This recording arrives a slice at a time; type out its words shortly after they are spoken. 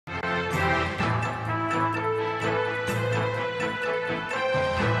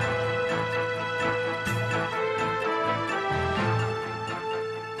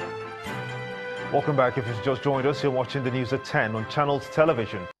Welcome back. If you've just joined us, you're watching the news at 10 on Channels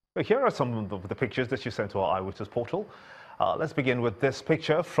Television. Here are some of the pictures that you sent to our Eyewitness portal. Let's begin with this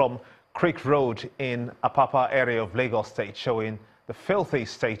picture from Creek Road in Apapa area of Lagos State, showing the filthy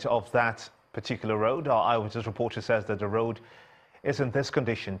state of that particular road. Our Eyewitness reporter says that the road is in this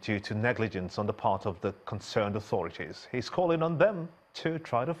condition due to negligence on the part of the concerned authorities. He's calling on them to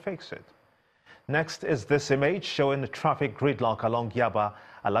try to fix it. Next is this image showing the traffic gridlock along Yaba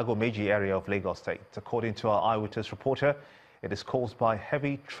Alagomeji area of Lagos State. According to our Eyewitness reporter, it is caused by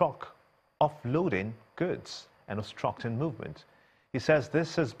heavy truck offloading goods and obstructing movement. He says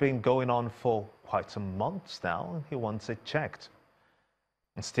this has been going on for quite some months now and he wants it checked.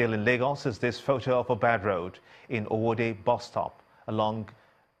 And still in Lagos is this photo of a bad road in Owode bus stop along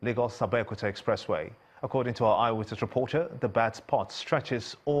Lagos-Abeokuta Expressway. According to our Eyewitness reporter, the bad spot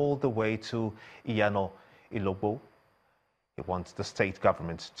stretches all the way to Iyano Ilobo. He wants the state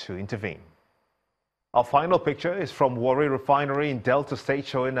government to intervene. Our final picture is from Warri Refinery in Delta State,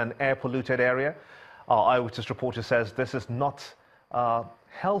 showing an air-polluted area. Our Eyewitness reporter says this is not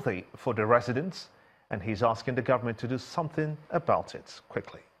healthy for the residents, and he's asking the government to do something about it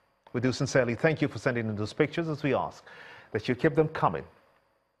quickly. We do sincerely thank you for sending in those pictures, as we ask that you keep them coming.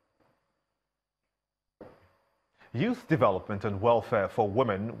 Youth development and welfare for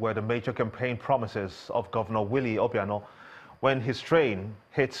women were the major campaign promises of Governor Willie Obiano when his train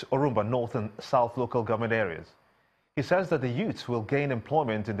hit Orumba North and South local government areas. He says that the youth will gain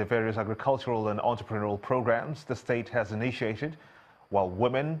employment in the various agricultural and entrepreneurial programs the state has initiated, while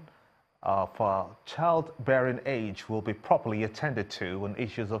women of childbearing age will be properly attended to on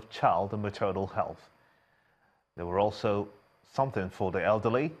issues of child and maternal health. There were also something for the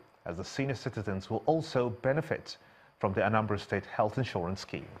elderly, as the senior citizens will also benefit from the Anambra State Health Insurance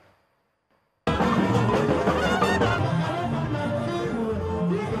Scheme.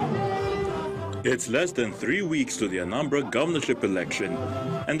 It's less than 3 weeks to the Anambra governorship election,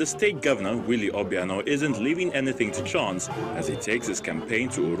 and the state governor, Willie Obiano, isn't leaving anything to chance as he takes his campaign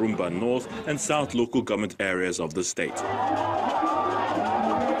to Orumba North and South local government areas of the state.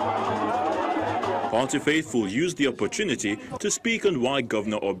 Party faithful used the opportunity to speak on why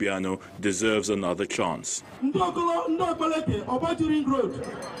Governor Obiano deserves another chance. Obaturing Road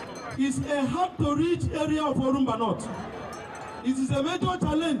is a hard-to-reach area of Orumba North. It is a major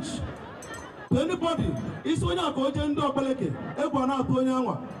challenge to anybody. Today,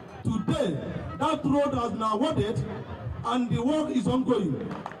 that road has been awarded and the work is ongoing.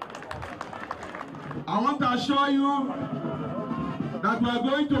 I want to assure you that we are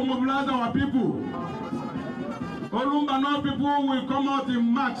going to mobilize our people. Orumba North people will come out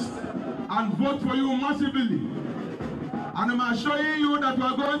in mass and vote for you massively. And I'm assuring you that we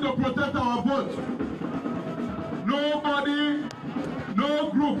are going to protect our vote. Nobody, no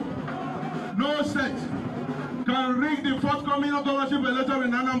group, no set can rig the forthcoming governorship election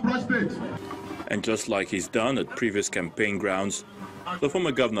in Anambra State. And just like he's done at previous campaign grounds, the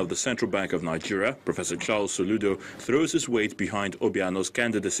former governor of the Central Bank of Nigeria, Professor Charles Soludo, throws his weight behind Obiano's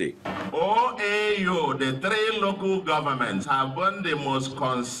candidacy. OAU, the three local governments, have been the most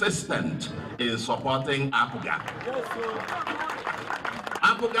consistent in supporting APGA.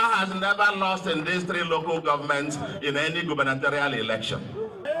 APGA has never lost in these three local governments in any gubernatorial election.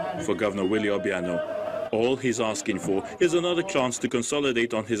 For Governor Willie Obiano, all he's asking for is another chance to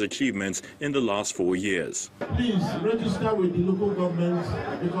consolidate on his achievements in the last 4 years. Please register with the local governments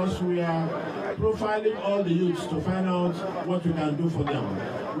because we are profiling all the youths to find out what we can do for them.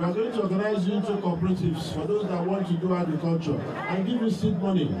 We are going to organize you into cooperatives for those that want to do agriculture and give you seed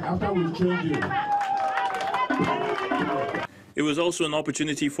money after we've trained you. It was also an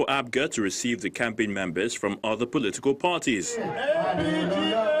opportunity for APGA to receive the campaign members from other political parties.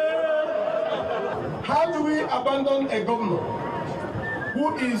 How do we abandon a governor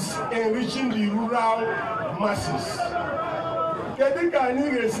who is enriching the rural masses?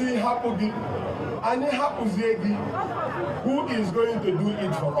 Who is going to do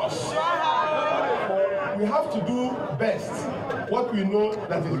it for us? We have to do best what we know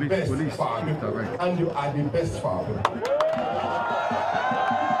that is best for our people, and you are the best for our people.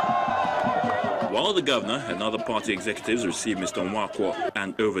 While the governor and other party executives received Mr. Nwakwo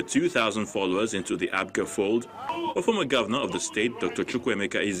and over 2,000 followers into the APGA fold, a former governor of the state, Dr.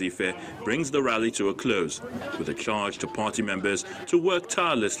 Chukwuemeka Izife, brings the rally to a close with a charge to party members to work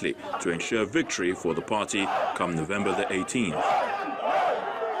tirelessly to ensure victory for the party come November the 18th.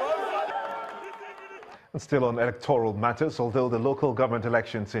 And still on electoral matters, although the local government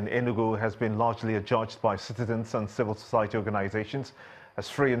elections in Enugu has been largely adjudged by citizens and civil society organizations as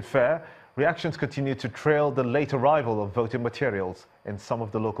free and fair, Reactions continue to trail the late arrival of voting materials in some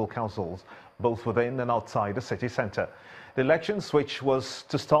of the local councils, both within and outside the city centre. The elections, which was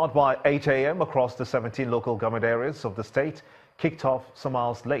to start by 8 a.m. across the 17 local government areas of the state, kicked off some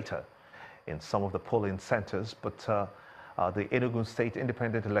hours later in some of the polling centres, but the Enugu State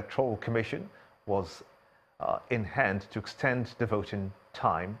Independent Electoral Commission was in hand to extend the voting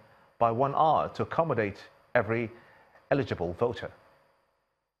time by 1 hour to accommodate every eligible voter.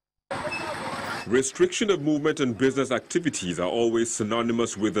 Restriction of movement and business activities are always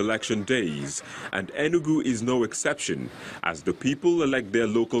synonymous with election days, and Enugu is no exception, as the people elect their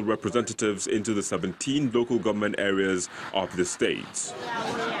local representatives into the 17 local government areas of the state.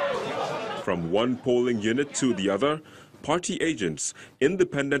 From one polling unit to the other, party agents,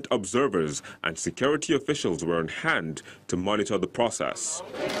 independent observers, and security officials were on hand to monitor the process.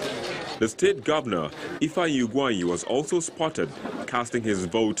 The state governor, Ifeanyi Ugwuanyi, was also spotted casting his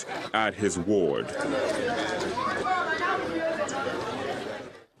vote at his ward.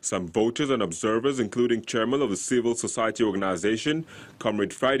 Some voters and observers, including chairman of the civil society organization,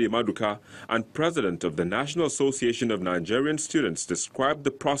 Comrade Friday Maduka, and president of the National Association of Nigerian Students, described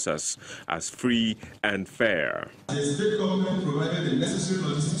the process as free and fair. The state government provided the necessary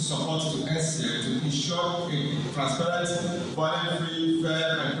logistic support to NCA to ensure a transparent, violent-free,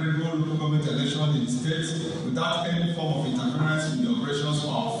 fair, and credible local government election in the state without any form of interference in the operations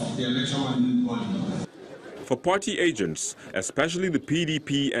of the election body. For party agents, especially the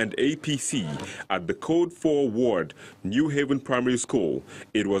PDP and APC, at the Code 4 ward, New Haven Primary School,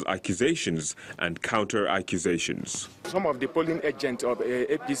 it was accusations and counter-accusations. Some of the polling agents or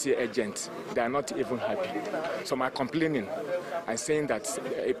APC agents, they are not even happy. Some are complaining and saying that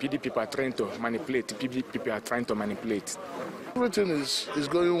PDP people are trying to manipulate, PDP people are trying to manipulate. Everything is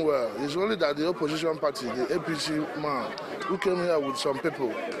going well. It's only that the opposition party, the APC man, who came here with some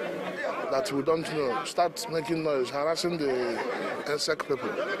people that we don't know, start making noise, harassing the NSEC people,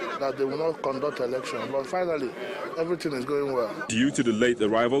 that they will not conduct election. But finally, everything is going well. Due to the late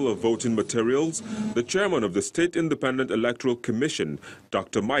arrival of voting materials, the chairman of the State Independent Electoral Commission,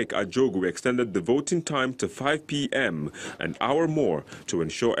 Dr. Mike Ajogu, extended the voting time to 5 p.m., an hour more, to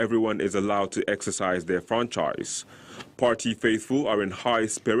ensure everyone is allowed to exercise their franchise. Party faithful are in high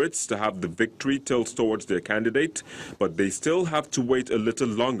spirits to have the victory tilted towards their candidate, but they still have to wait a little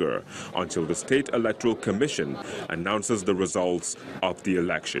longer until the State Electoral Commission announces the results of the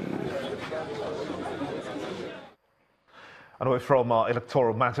election. And away from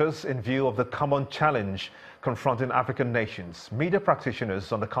electoral matters, in view of the common challenge confronting African nations, media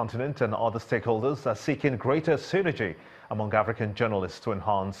practitioners on the continent and other stakeholders are seeking greater synergy among African journalists to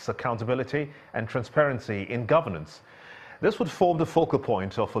enhance accountability and transparency in governance. This would form the focal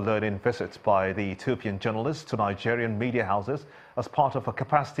point of a learning visit by the Ethiopian journalists to Nigerian media houses as part of a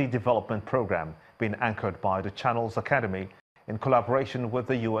capacity development program being anchored by the Channels Academy in collaboration with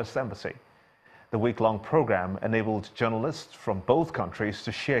the U.S. Embassy. The week-long program enabled journalists from both countries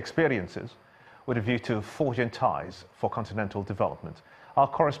to share experiences with a view to forging ties for continental development. Our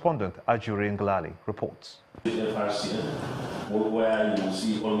correspondent, Ajuri Ngalali, reports. Where you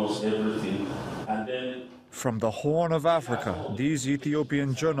see almost everything, and then from the Horn of Africa, these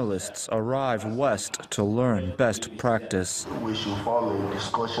Ethiopian journalists arrive west to learn best practice. We should form a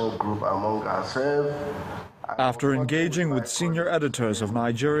discussion group among ourselves. After engaging with senior editors of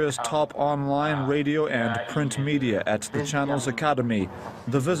Nigeria's top online radio and print media at the Channels Academy,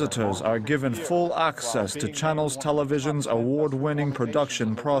 the visitors are given full access to Channels Television's award-winning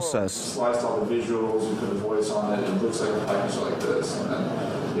production process. Sliced all the visuals, you put a voice on it, it looks like a package like this, and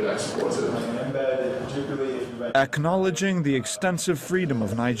then you export it. Acknowledging the extensive freedom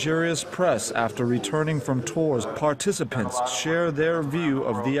of Nigeria's press after returning from tours, participants share their view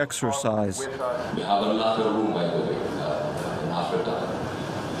of the exercise. We have a lot of room, by the way, in Africa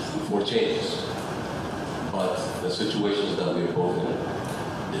for change. But the situations that we're both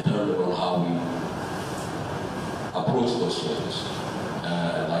in determine on how we approach those changes.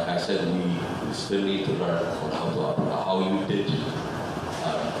 Like I said, we still need to learn on how you did.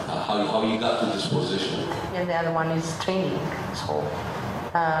 How you got to this position. And the other one is training, so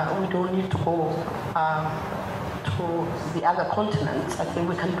we don't need to go to the other continents. I think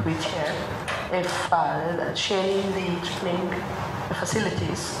we can do it here. If sharing the training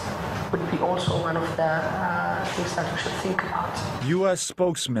facilities would be also one of the things that we should think about. U.S.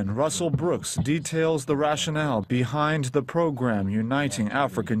 spokesman Russell Brooks details the rationale behind the program uniting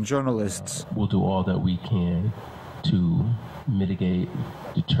African journalists. We'll do all that we can to mitigate,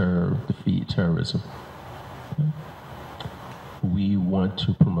 deter, defeat terrorism. we want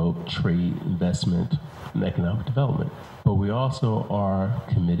to promote trade, investment, and economic development. But we also are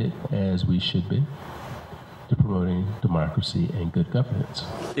committed, as we should be, to promoting democracy and good governance.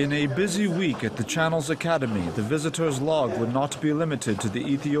 In a busy week at the Channels Academy, the visitors' log would not be limited to the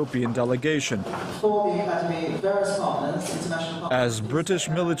Ethiopian delegation, as British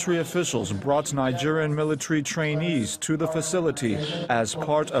military officials brought Nigerian military trainees to the facility as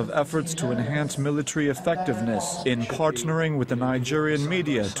part of efforts to enhance military effectiveness in partnering with the Nigerian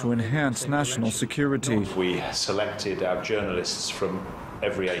media to enhance national security. We selected our journalists from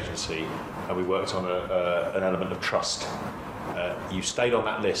every agency, and we worked on an element of trust. You stayed on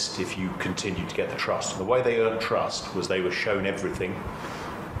that list if you continued to get the trust. And the way they earned trust was they were shown everything.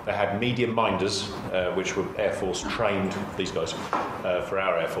 They had medium minders, which were Air Force trained, these guys, for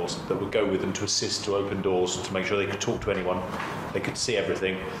our Air Force, that would go with them to assist, to open doors, to make sure they could talk to anyone, they could see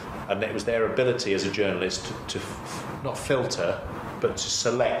everything. And it was their ability as a journalist to not filter, but to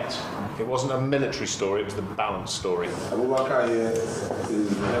select. It wasn't a military story, it was the balanced story.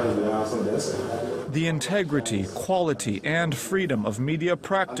 The integrity, quality, and freedom of media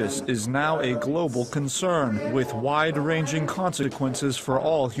practice is now a global concern, with wide-ranging consequences for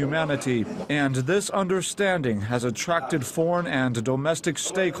all humanity. And this understanding has attracted foreign and domestic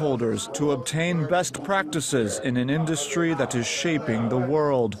stakeholders to obtain best practices in an industry that is shaping the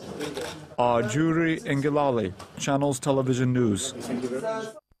world. Juri Ngilali, Channels Television News.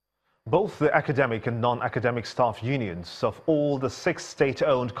 Both the academic and non-academic staff unions of all the 6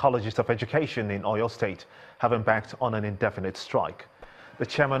 state-owned colleges of education in Oyo State have embarked on an indefinite strike. The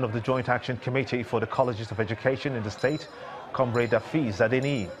chairman of the Joint Action Committee for the Colleges of Education in the state, Comrade Afiz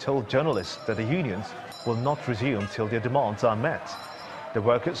Adeni, told journalists that the unions will not resume till their demands are met. The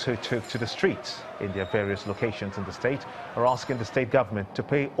workers who took to the streets in their various locations in the state are asking the state government to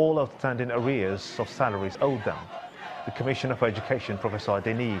pay all outstanding arrears of salaries owed them. The Commissioner for Education, Professor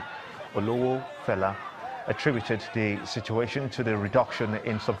Adeni Olowo Fela, attributed the situation to the reduction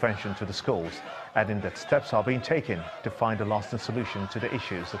in subvention to the schools, adding that steps are being taken to find a lasting solution to the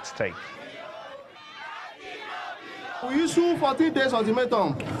issues at stake. We issue 14 days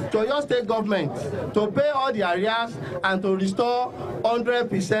ultimatum to your state government to pay all the arrears and to restore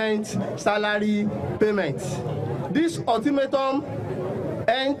 100% salary payments. This ultimatum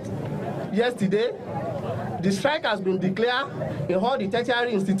ended yesterday. The strike has been declared in all the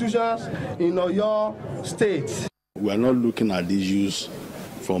tertiary institutions in Oyo State. We are not looking at the issues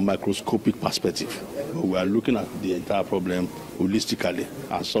from a microscopic perspective, but we are looking at the entire problem holistically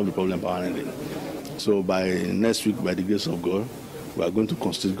and solve the problem permanently. So by next week, by the grace of God, we are going to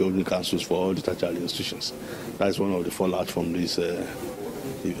constitute governing councils for all the tertiary institutions. That is one of the fallout from this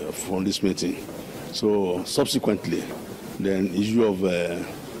meeting. So subsequently, then issue of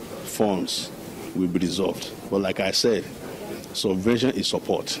funds will be resolved. But like I said, subvention is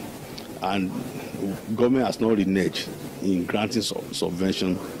support, and government has not reneged in granting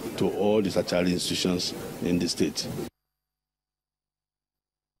subvention to all the tertiary institutions in the state.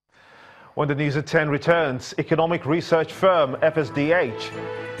 When the news at 10 returns, economic research firm FSDH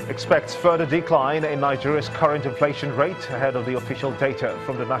expects further decline in Nigeria's current inflation rate ahead of the official data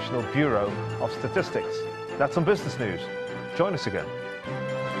from the National Bureau of Statistics. That's some business news. Join us again.